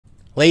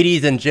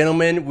Ladies and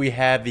gentlemen, we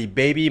have the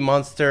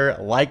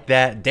BABYMONSTER Like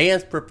That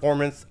dance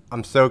performance.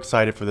 I'm so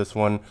excited for this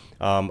one.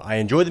 I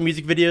enjoy the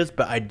music videos,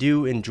 but I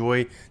do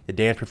enjoy the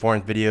dance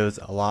performance videos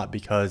a lot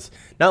because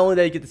not only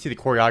do you get to see the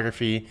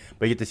choreography,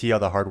 but you get to see all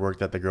the hard work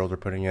that the girls are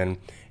putting in,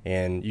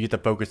 and you get to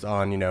focus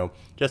on,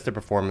 just the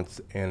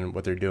performance and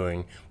what they're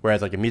doing.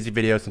 Whereas like a music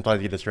video,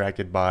 sometimes you get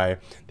distracted by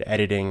the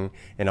editing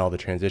and all the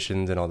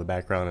transitions and all the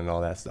background and all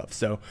that stuff.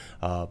 So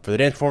for the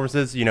dance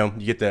performances, you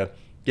get to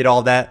get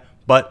all that,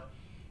 but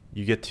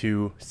you get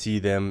to see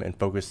them and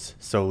focus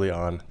solely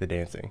on the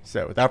dancing.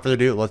 So without further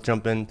ado, let's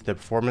jump into the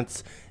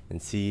performance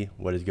and see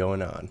what is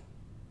going on.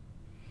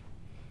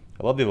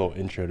 I love the little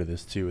intro to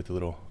this too with the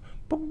little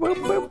boop,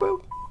 boop,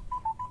 boop,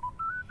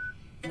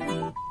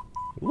 boop.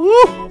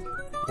 Woo!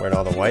 Wearing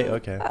all the white,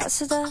 okay. I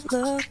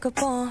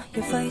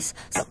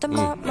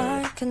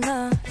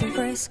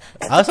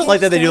also like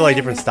that they do like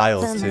different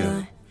styles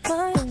too.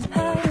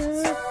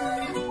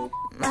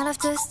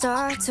 To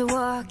start to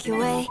walk your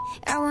way,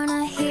 I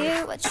wanna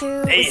hear what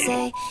you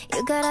say.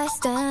 You got our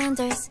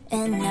standards,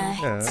 and I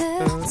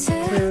do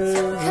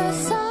too.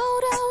 'Cause all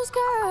those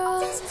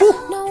girls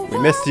know we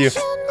missed you.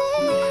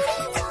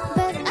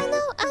 But I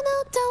know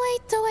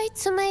the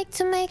way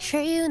to make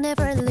sure you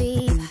never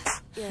leave.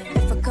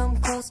 If I come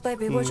close,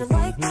 baby, would you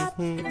like that?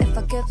 If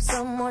I give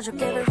some, would you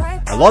give it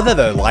right back? I love that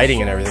the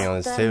lighting and everything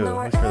on this too.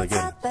 It's really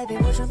good. Baby,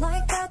 would you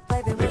like that?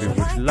 Baby, would you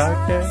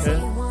like that?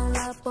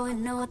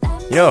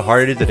 You know how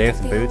hard it is to dance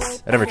in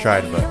boots? I never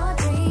tried,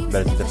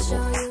 but it's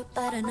difficult.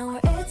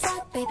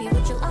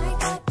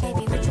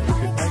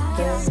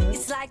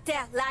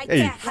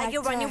 Hey.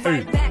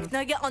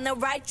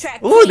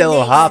 Ooh, that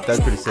little hop, that's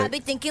pretty sick.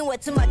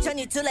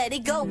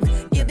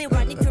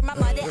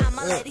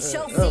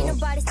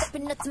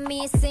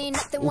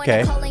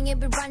 Okay.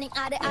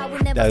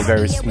 That was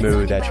very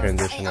smooth, that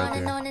transition right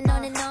there.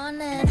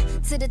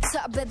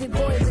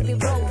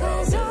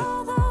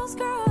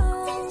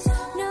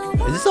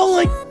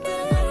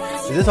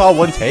 Is this all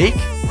one take?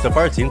 So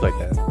far it seems like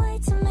that.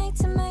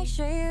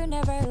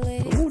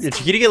 Ooh, did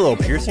Chiquita get a little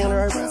piercing on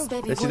her eyebrow?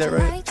 Did I see that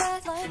right?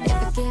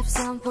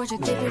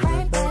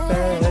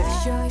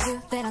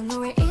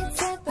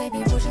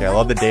 Okay, I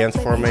love the dance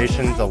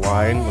formations, the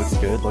line looks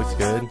good, looks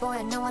good.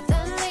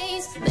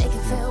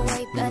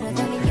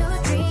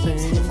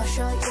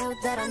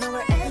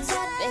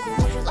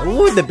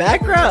 Ooh, the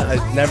background!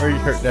 I've never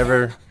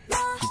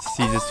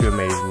ceases to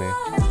amaze me.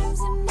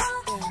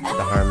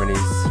 The harmonies.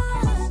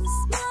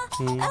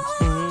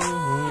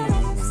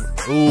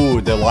 Ooh,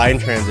 the line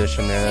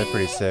transition there, that's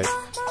pretty sick.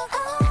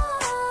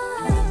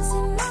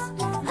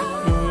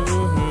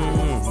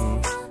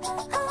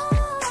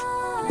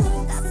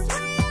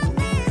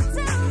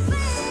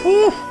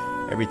 Woo,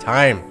 every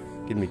time,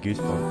 giving me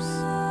goosebumps.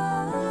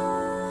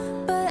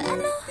 But I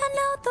know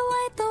the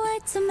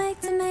way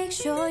to make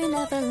sure you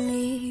never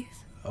leave.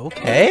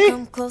 Okay.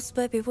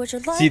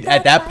 See,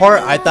 at that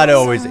part, I thought it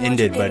always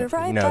ended, but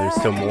there's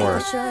still more.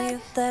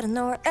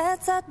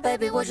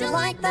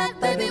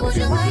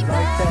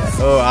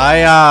 Oh,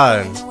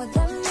 ahyeon.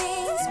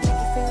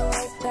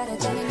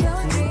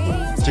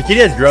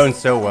 Chiquita has grown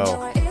so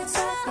well.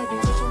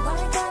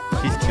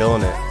 She's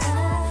killing it.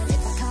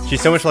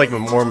 She's so much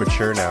more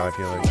mature now, I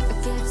feel like.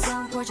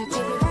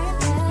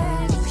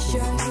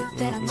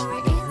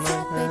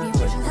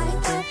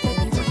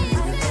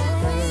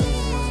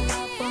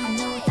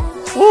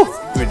 Woo!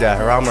 With that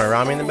haram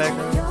in the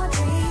background.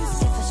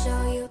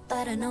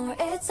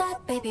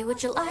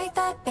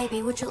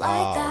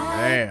 Oh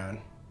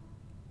man!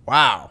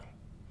 Wow!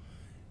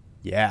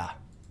 Yeah,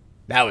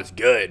 that was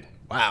good.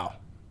 Wow,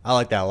 I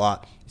like that a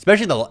lot.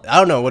 Especially I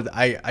don't know what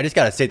I just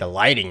gotta say, the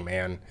lighting,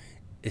 man.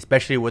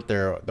 Especially with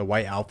the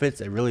white outfits,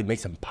 it really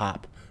makes them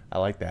pop. I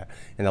like that.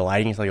 And the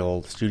lighting is like a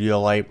little studio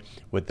light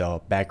with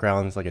the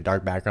background. It's like a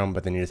dark background,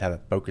 but then you just have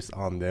it focus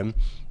on them.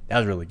 That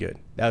was really good.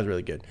 That was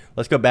really good.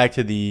 Let's go back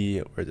to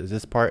the, where is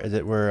this part? Is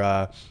it where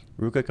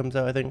Ruka comes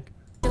out, I think?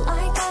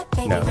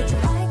 No.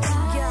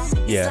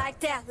 Yeah.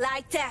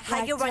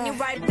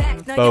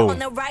 Boom.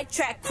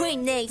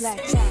 Queen Ace.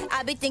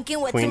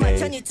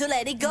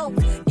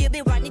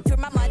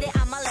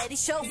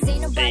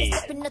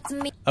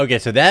 Okay,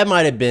 so that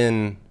might have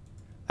been,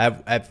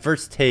 at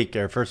first take,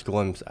 or first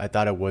glimpse, I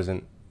thought it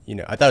wasn't,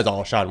 I thought it was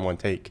all shot in one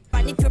take.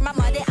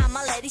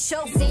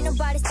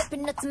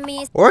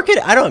 Or it could,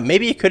 I don't know,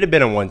 maybe it could have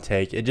been in one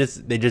take. They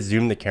just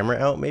zoomed the camera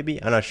out, maybe?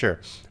 I'm not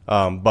sure.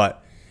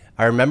 But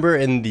I remember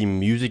in the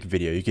music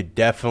video, you could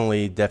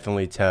definitely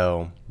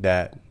tell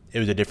that it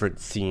was a different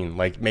scene.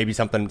 Like maybe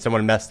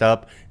someone messed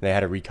up and they had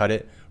to recut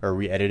it or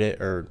re-edit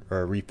it or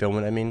refilm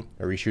it, I mean,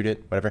 or reshoot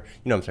it, whatever.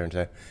 You know what I'm trying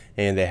to say.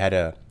 And they had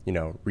to,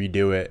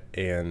 redo it,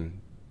 and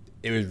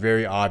it was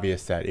very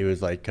obvious that it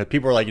was like, because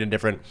people were like in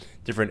different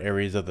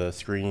areas of the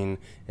screen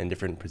and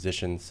different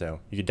positions, so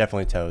you could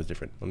definitely tell it was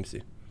different. Let me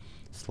see.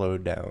 Slow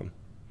down.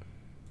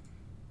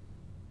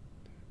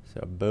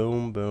 So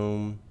boom,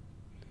 boom,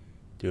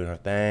 doing her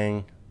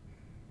thing.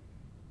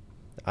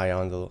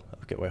 ahyeon's a little,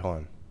 okay, wait, hold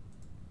on.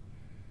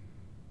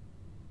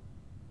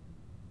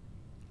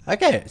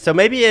 Okay, so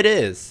maybe it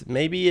is.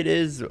 Maybe it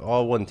is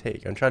all one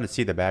take. I'm trying to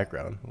see the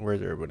background.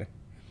 Where's everybody?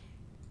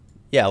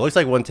 Yeah, it looks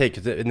like one take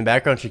because in the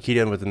background,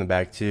 CHIQUITA was in the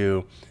back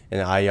too, and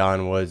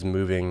ahyeon was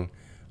moving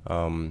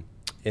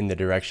in the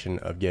direction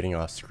of getting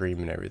off screen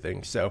and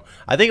everything. So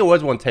I think it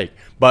was one take.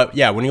 But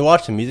yeah, when you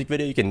watch the music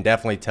video, you can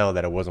definitely tell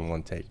that it wasn't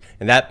one take.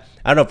 And that,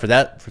 I don't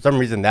know, for some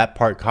reason that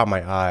part caught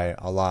my eye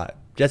a lot,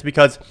 just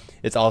because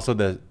it's also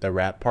the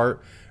rap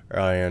part,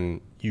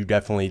 and you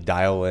definitely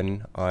dial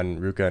in on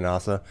Ruka and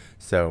Asa.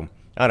 So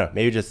I don't know,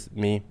 maybe just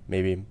me,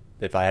 maybe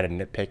if I had to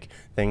nitpick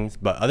things.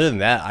 But other than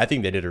that, I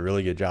think they did a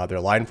really good job. Their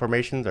line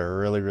formations are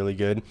really, really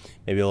good.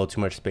 Maybe a little too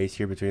much space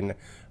here between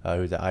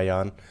who's at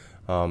ahyeon.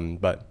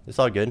 But it's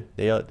all good.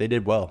 They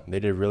did well.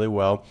 They did really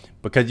well,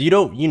 because you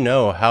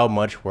know how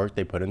much work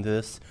they put into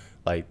this.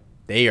 Like,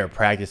 they are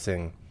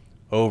practicing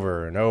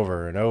over and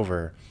over and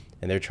over,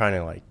 and they're trying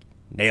to like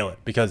nail it,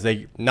 because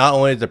they not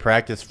only is the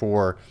practice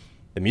for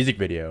the music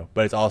video,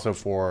 but it's also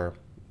for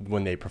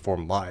when they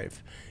perform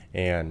live,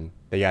 and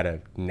they gotta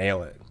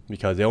nail it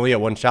because they only get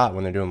one shot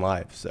when they're doing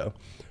live. So,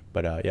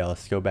 but yeah,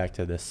 let's go back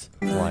to this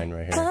line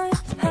right here.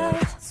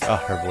 Oh,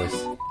 her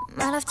voice.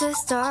 Might have to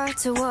start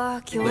to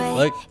walk your way.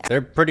 Look,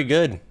 they're pretty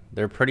good.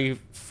 They're pretty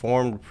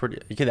formed.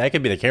 That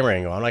could be the camera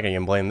angle. I'm not gonna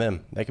even blame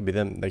them. That could be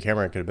them. The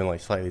camera could have been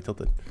like slightly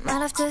tilted.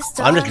 I'm just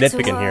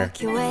nitpicking here.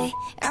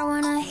 I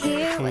wanna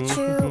hear what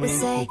you would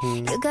say.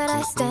 You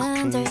got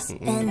standards,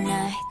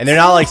 and they're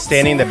not like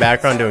standing in the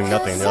background doing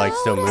nothing. They're like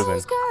still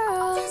moving.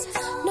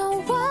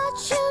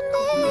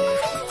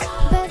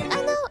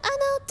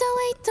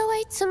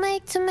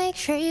 To make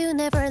sure you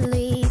never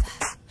leave.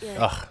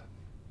 Ugh,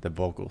 the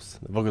vocals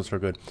were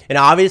good. And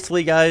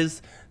obviously,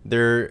 guys,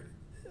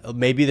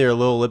 maybe they're a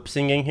little lip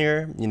singing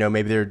here. You know,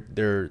 maybe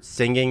they're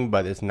singing,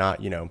 but it's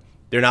not. You know,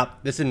 they're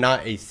not. This is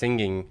not a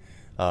singing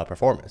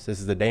performance. This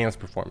is a dance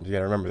performance. You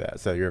gotta remember that.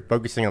 So you're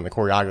focusing on the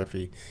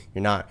choreography.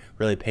 You're not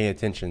really paying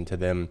attention to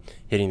them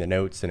hitting the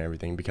notes and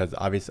everything, because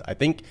obviously, I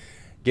think,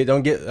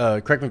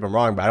 correct me if I'm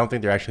wrong, but I don't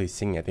think they're actually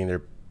singing. I think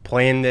they're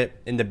playing it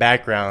in the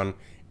background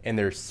and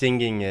they're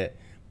singing it,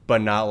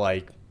 but not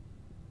like,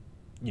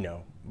 you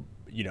know,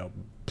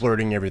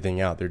 blurting everything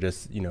out. They're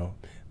just, you know,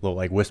 a little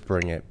like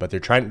whispering it, but they're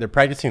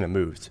practicing the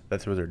moves.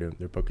 That's what they're doing.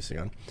 They're focusing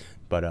on.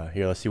 But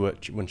here, let's see when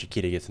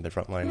CHIQUITA gets in the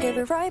front line. Give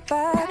it right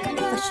back.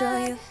 I'll show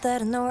you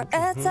that I know where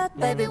it's at.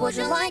 Baby, would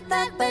you like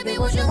that? Baby,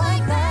 would you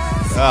like that?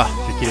 Ah,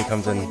 CHIQUITA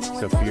comes in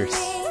so fierce.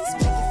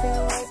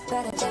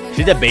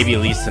 She's a baby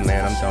Lisa,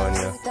 man. I'm telling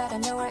you.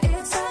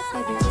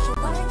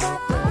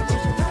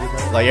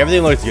 Like,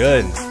 everything looks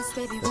good.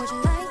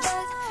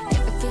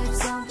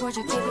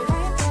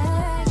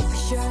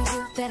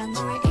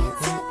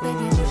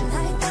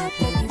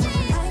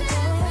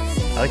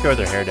 I like her with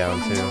her hair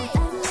down too.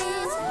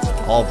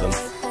 All of them.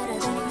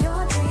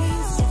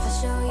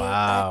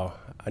 Wow.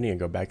 I need to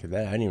go back to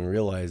that. I didn't even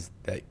realize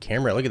that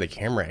camera. Look at the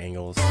camera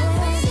angles.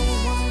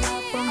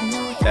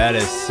 That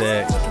is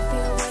sick.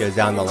 Goes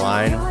down the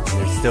line. And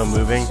they're still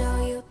moving.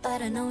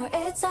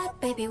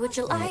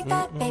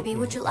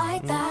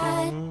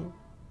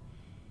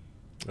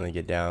 And they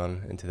get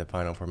down into the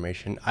final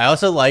formation. I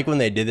also like when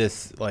they did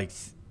this, like,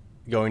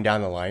 going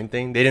down the line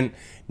thing.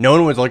 No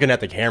one was looking at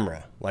the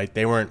camera. Like,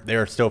 they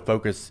were still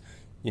focused,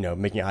 you know,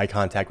 making eye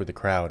contact with the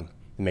crowd,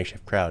 the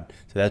makeshift crowd.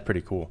 So that's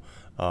pretty cool.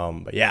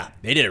 But yeah,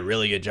 they did a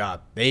really good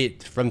job.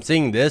 From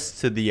seeing this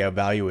to the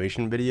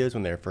evaluation videos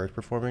when they were first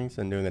performing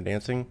and doing the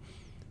dancing,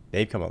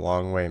 they've come a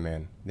long way,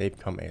 man. They've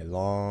come a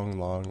long,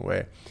 long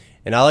way.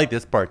 And I like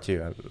this part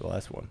too, the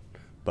last one.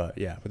 But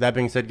yeah, with that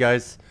being said,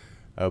 guys,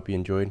 I hope you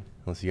enjoyed.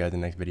 I'll see you guys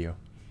in the next video.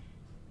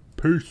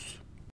 Peace.